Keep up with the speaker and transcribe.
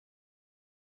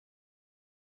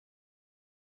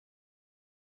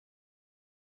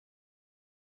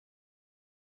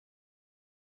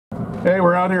Hey,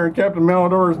 we're out here in Captain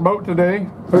Malidor's boat today,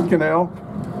 Hood Canal,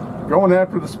 going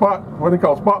after the spot, what do they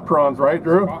call spot prawns, right,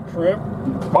 Drew? Spot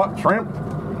shrimp. Spot shrimp.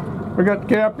 We got the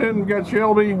captain, we got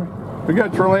Shelby, we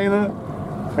got Trelena,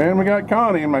 and we got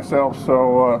Connie and myself.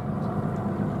 So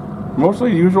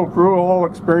mostly the usual crew, all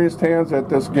experienced hands at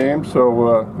this game.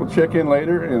 So we'll check in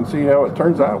later and see how it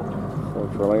turns out. So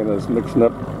Trelena's mixing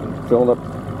up, filling up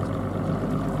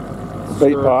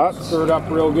bait pots. Stirred up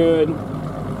real good.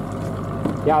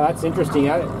 Yeah, that's interesting.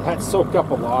 That soaked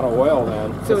up a lot of oil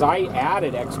then, because I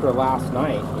added extra last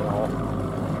night, you know.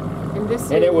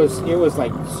 And it was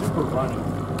like super runny.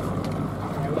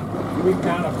 We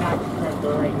found a pack of shrimp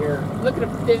right here. Look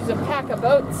at there's a pack of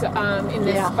boats in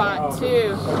this spot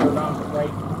too. So we're not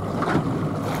right.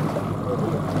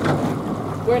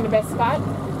 We're in the best spot.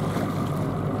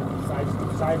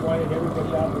 Sidewinded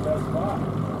everybody out of the best spot.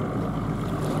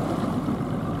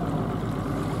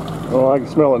 Oh, I can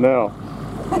smell it now.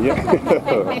 Yeah.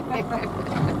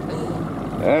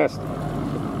 Yes.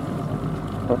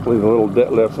 Hopefully the little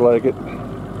deadlifts like it.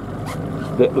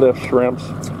 Deadlift shrimps.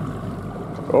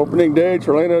 Opening day,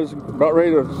 Trelena's about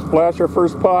ready to splash her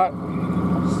first pot.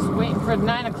 Just waiting for the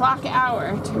 9 o'clock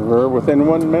hour. We're within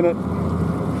 1 minute.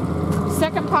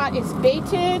 Second pot is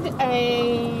baited.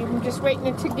 I'm just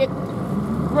waiting to get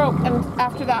rope, and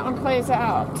after that one plays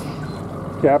out.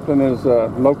 Captain has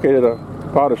located a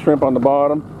pot of shrimp on the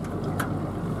bottom.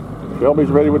 Shelby's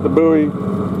ready with the buoy.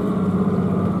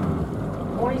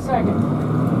 20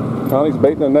 seconds. Connie's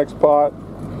baiting the next pot.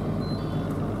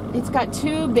 It's got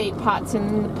 2 bait pots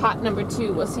in pot number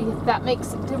 2. We'll see if that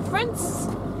makes a difference.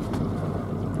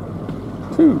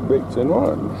 2 baits in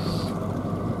 1.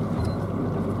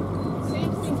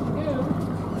 Same thing to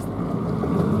do.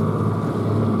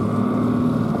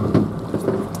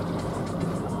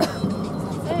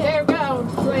 There we go.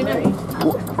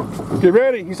 Trelena. Get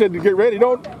ready. He said to get ready.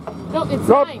 Don't. No, it's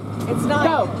Drop. 9. It's 9.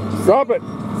 Go. Drop it.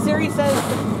 Siri says.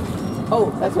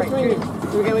 Oh, that's right. We're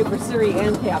gonna wait for Siri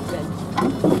and Captain.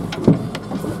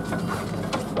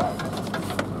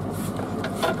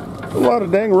 A lot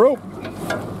of dang rope.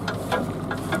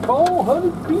 Oh,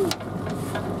 100 feet.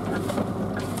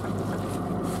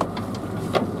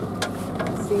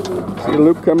 See loop. See a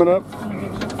loop coming up.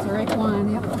 It's the right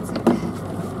one. Yep, that's it.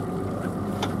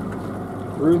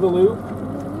 Through the loop.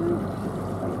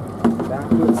 Back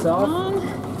to itself.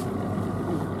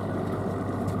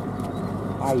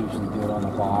 I usually do it on the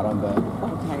bottom, but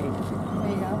Okay. There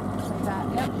you go. Like that.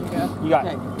 Yep. There you go. you got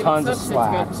Okay. tons of It's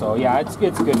slack. good. So yeah, it's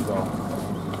good to go.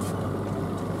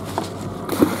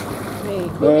 Hey.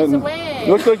 Movies And away.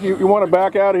 looks like you want to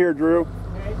back out of here, Drew.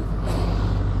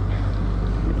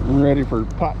 I'm ready for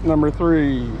pot number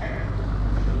 3.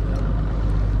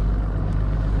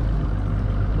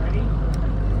 Ready?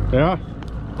 Yeah.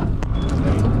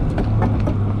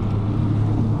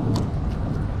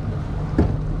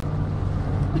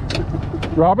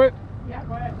 Drop it. Yeah,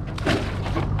 go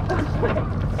ahead.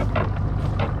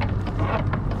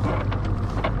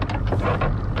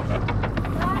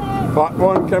 Pot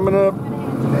 1 coming up.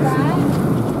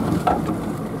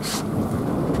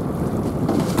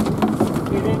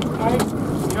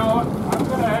 You know what? I'm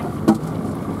gonna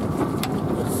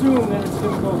assume that it's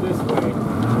gonna go this way.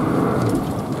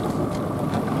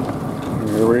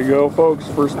 Here we go, folks.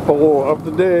 First pull of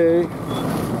the day.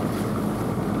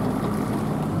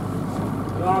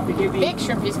 You'll have to give me Big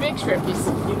shrimpies, big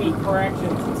shrimpies.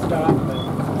 corrections and stuff. But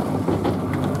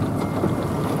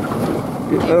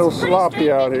Getting a little It's pretty sloppy straight-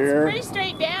 out It's here. pretty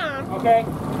straight down. okay.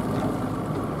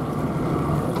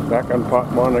 Back on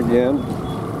pot 1 again.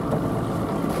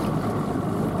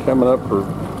 Coming up for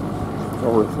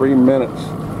over 3 minutes.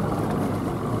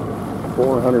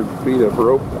 400 feet of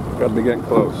rope. Got to be getting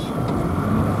close.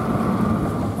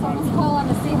 Someone's calling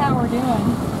to see how we're doing.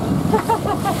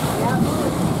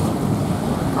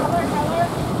 Color.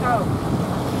 Oh.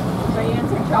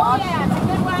 Answer, Oh Josh. yeah, it's a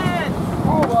good one.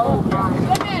 Oh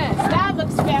goodness, that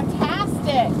looks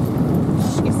fantastic.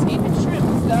 Escaping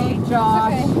shrimps though. Hey,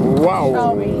 Josh. Okay. Wow.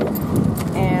 Shelby.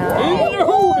 And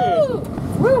Woo!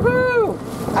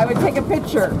 woohoo! I would take a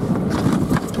picture.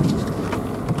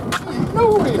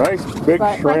 Nice big But I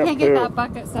I shrimp can't get too. that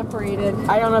bucket separated.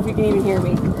 I don't know if you can even hear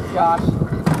me, Josh.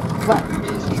 But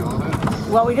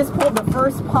well, we just pulled the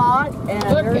first pot, and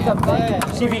Look there's a at bucket.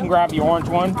 that. See if you can grab the orange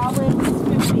one. Probably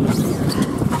 50 here.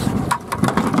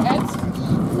 That's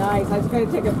Nice. I was going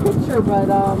to take a picture, but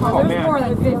Oh, There's man. more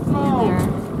than 50 in there.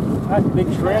 That's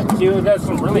big shrimp, dude. That's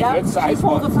some really Yep, good size she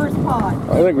pulled the ones. first pot.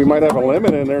 I think we might have a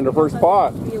limit in there in the first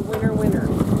pot. Be a winner.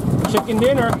 Chicken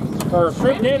dinner or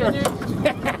shrimp dinner.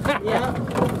 Yeah.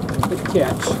 Good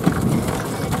catch.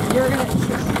 You're gonna.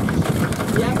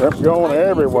 Yep. Shrimp going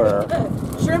everywhere.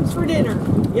 Shrimps for dinner.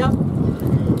 Yep.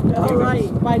 All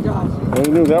right. Bye, Josh.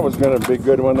 We knew that was going to be a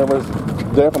good one. There was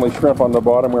definitely shrimp on the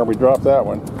bottom where we dropped that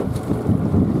one.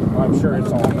 I'm sure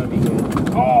it's all gonna be good.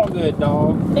 All good,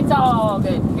 dog. It's all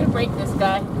good. I'm gonna break this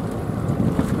guy.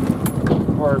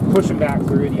 Or push him back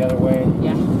through the other way.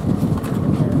 Yeah.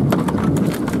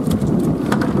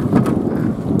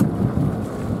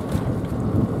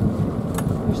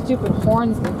 Your stupid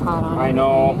horns get caught on. I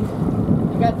know.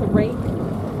 You got the rake?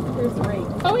 Here's the rake.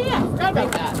 Oh yeah, forgot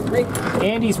about that. Rake.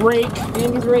 Andy's rake.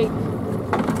 Andy's rake.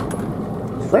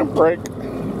 Shrimp break.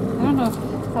 I don't know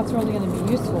if that's really going to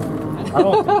be useful or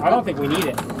not. I don't think we need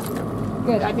it.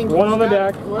 Good. I think One we on the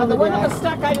stuck- deck. On the one that was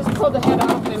stuck, I just pulled the head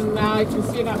off, and I can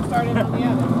see it up started on the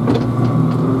other.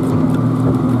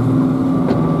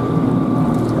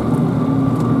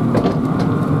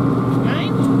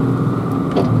 Nine?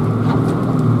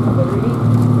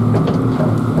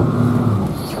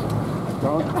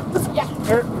 Yeah.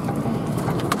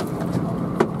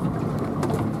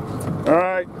 All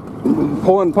right,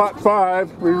 pulling pot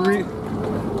 5. We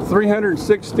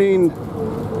 316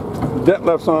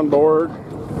 deadlifts on board.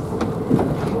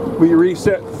 We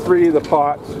reset 3 of the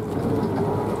pots.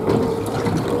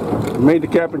 Made the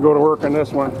captain go to work on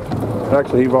this one.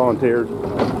 Actually, he volunteered.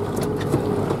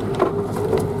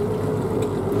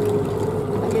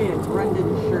 Again,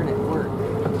 Brendan's shirt at work.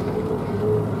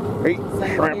 8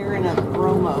 Like shrimp. here in a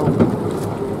promo.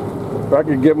 If I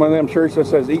could get one of them shirts that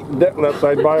says "Eat deadlifts,"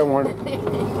 I'd buy one.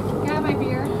 Can I have my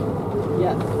beer?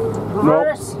 Yes.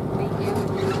 Reverse. Thank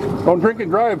you. Don't drink and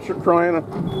drive, Triana.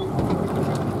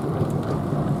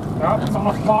 Oh, it's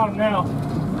on the bottom now.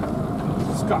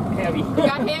 It's got heavy. You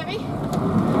got heavy?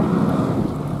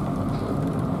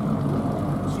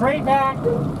 Straight back.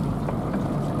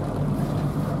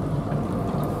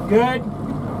 Good.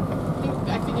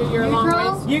 I figure you're a long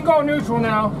Neutral? ways. You can go neutral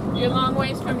now. You're a long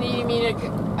ways from needing me to look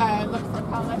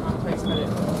for outlet on placement.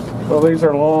 Well, these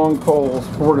are long pulls,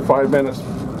 4 to 5 minutes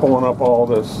pulling up all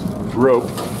this rope.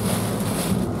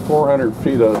 400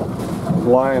 feet of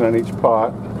line on each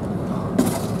pot.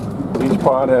 Each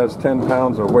pot has 10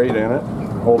 pounds of weight in it.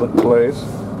 Hold it in place.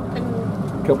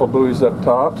 And A couple buoys up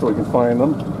top so we can find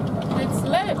them. it's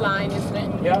leaded line, isn't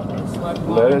it? Yep. It's left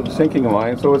Leaded sinking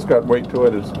line, so it's got weight to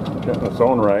it in its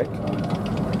own right.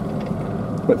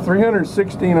 But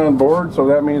 316 on board, so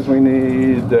that means we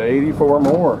need 84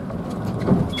 more.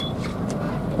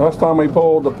 Last time we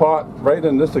pulled the pot right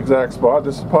in this exact spot,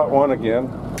 this is pot 1 again.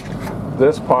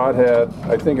 This pot had,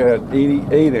 I think it had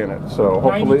 88 in it, so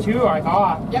hopefully 92, I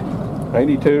thought. Yep.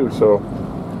 92. So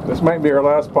this might be our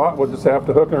last pot. We'll just have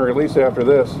to hook and release after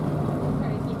this. Try to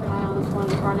keep an eye on this one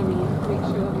in front of me. Make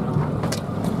sure that we don't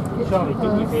get Shelby, too do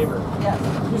me a close. favor. Yes.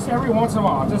 Just every once in a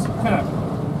while, just kind of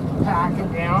pack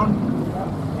it down.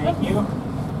 Thank you.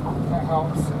 That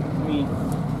helps. I mean,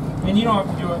 and you don't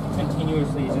have to do it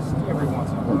continuously, just every once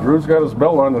in a while. Drew's got his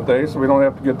belt on today, so we don't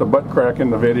have to get the butt crack in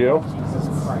the video. Jesus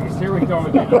Christ, here we go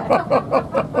again.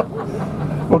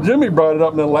 Well, Jimmy brought it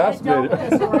up in the last I dealt video. with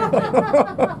this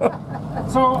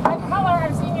already. So, Color,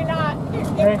 I've seen you not.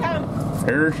 Here it comes.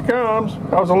 Here she comes.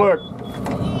 How's it look?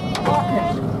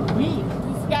 Yeah. He's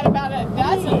got about a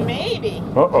dozen, maybe.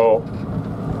 Uh-oh.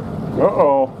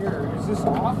 Uh-oh. here, is this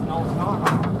off? No, it's not.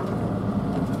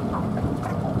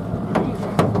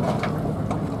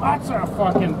 That's a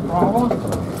fucking problem.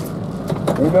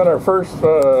 We got our first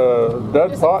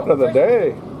dead pot of the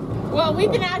day. Well,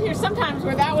 we've been out here sometimes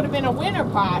where that would have been a winter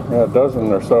pot. A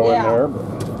dozen or so in Yeah. there,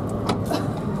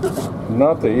 but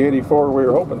not the 84 we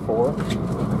were hoping for.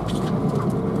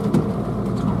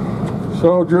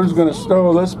 So Drew's going to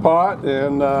stow this pot,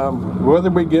 and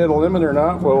whether we get a limit or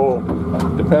not will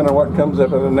depend on what comes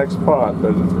up in the next pot.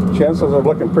 But chances are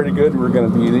looking pretty good. We're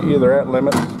going to be either at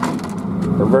limit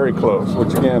or very close,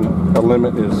 which again, a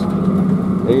limit is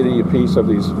 80 a piece of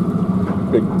these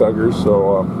big buggers.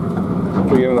 So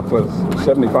if we end up with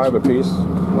 75 a piece,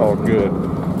 all good.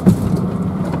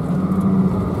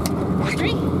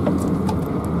 3.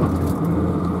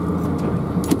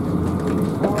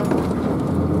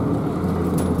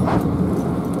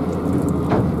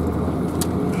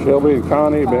 Shelby and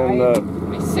Connie been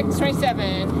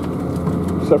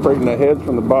 627. separating the heads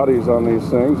from the bodies on these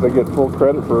things. They get full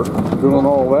credit for doing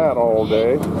all that all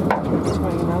day.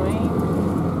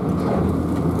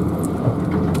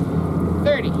 29.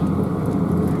 30.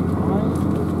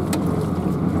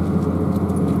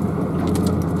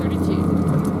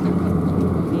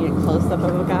 32. Need a close-up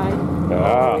of a guy?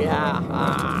 Ah, Yeah.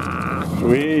 Ah.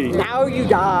 sweet. Now you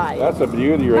die. That's a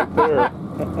beauty right there.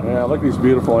 Yeah, look at these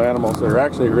beautiful animals. They're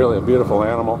actually really a beautiful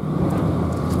animal.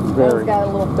 It's Very, got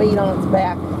a little bait on its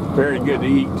back. very good to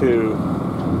eat too.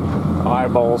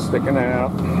 Eyeballs sticking out.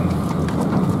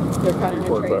 They're kind of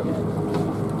Report great.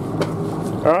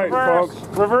 All right, Reverse,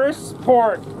 folks. reverse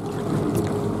port.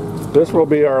 This will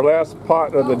be our last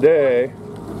pot of the day.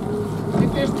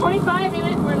 If there's 25 in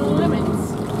it, we're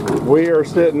limits. We are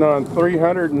sitting on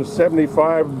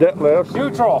 375 deadlifts.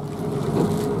 Neutral.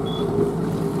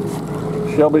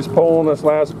 Shelby's pulling this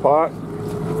last pot.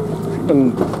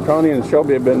 Connie and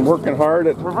Shelby have been working hard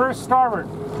at Reverse starboard.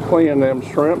 cleaning them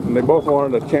shrimp, and they both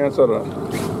wanted a chance at a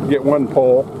get one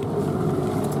pull.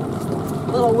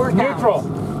 Little workout. Neutral.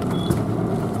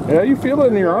 Yeah, you feel it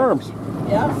in your arms,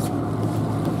 Yeah.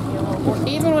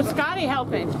 Even with Scotty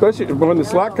helping. especially when the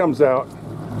slack comes out.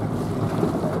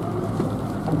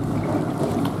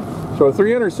 So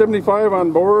 375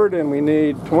 on board, and we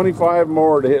need 25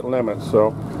 more to hit limits.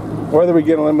 So whether we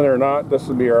get a limit or not, this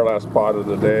will be our last pot of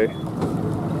the day.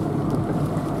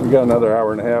 We got another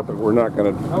hour and a half, but we're not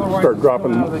going to start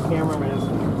dropping. Out of the cameraman.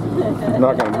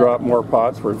 Not going to drop more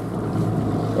pots for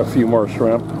a few more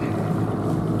shrimp. Now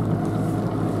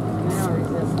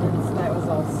resistance. That was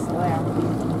all slap.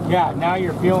 Yeah, now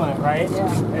you're feeling it, right?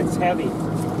 Yeah. It's heavy.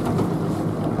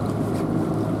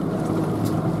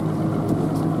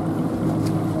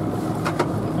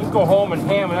 You can go home and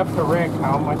ham it up to Rick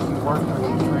how much he worked on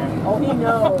these shrimp. Oh, he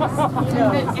knows. He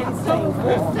knows. And so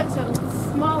such a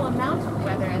small amount of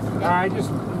weather as I just,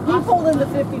 He pulled in the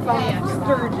 55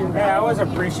 sturgeon. yeah, I was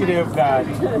appreciative that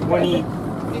when he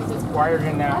wired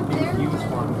in that big fuse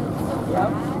for me. Yep.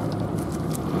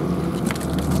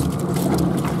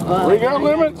 We got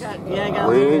limits. Yeah, I got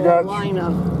We a little got-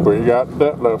 lineup. We got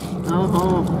deadlifts.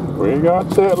 Uh-huh. We got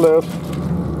deadlifts.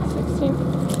 16,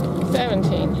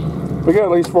 17. We got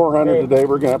at least 400 today.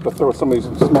 We're going to have to throw some of these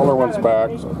smaller ones back.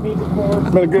 So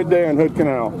it's been a good day on Hood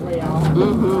Canal.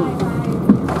 Mm-hmm.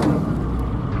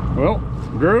 Well,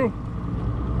 Drew,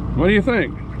 what do you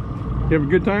think? You have a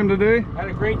good time today? Had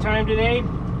a great time today.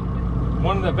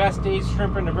 One of the best days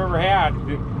shrimping I've ever had.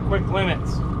 Quick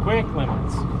limits. Quick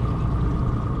limits.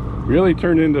 Really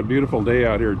turned into a beautiful day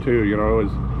out here too. You know, it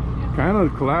was kind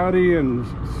of cloudy and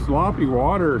sloppy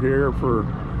water here for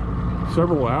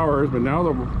several hours, but now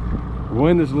the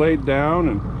wind is laid down.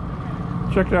 And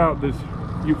check out this,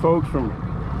 you folks from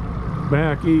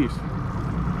back east.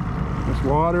 This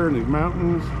water and these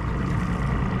mountains,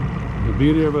 the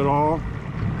beauty of it all.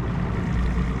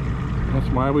 That's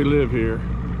why we live here.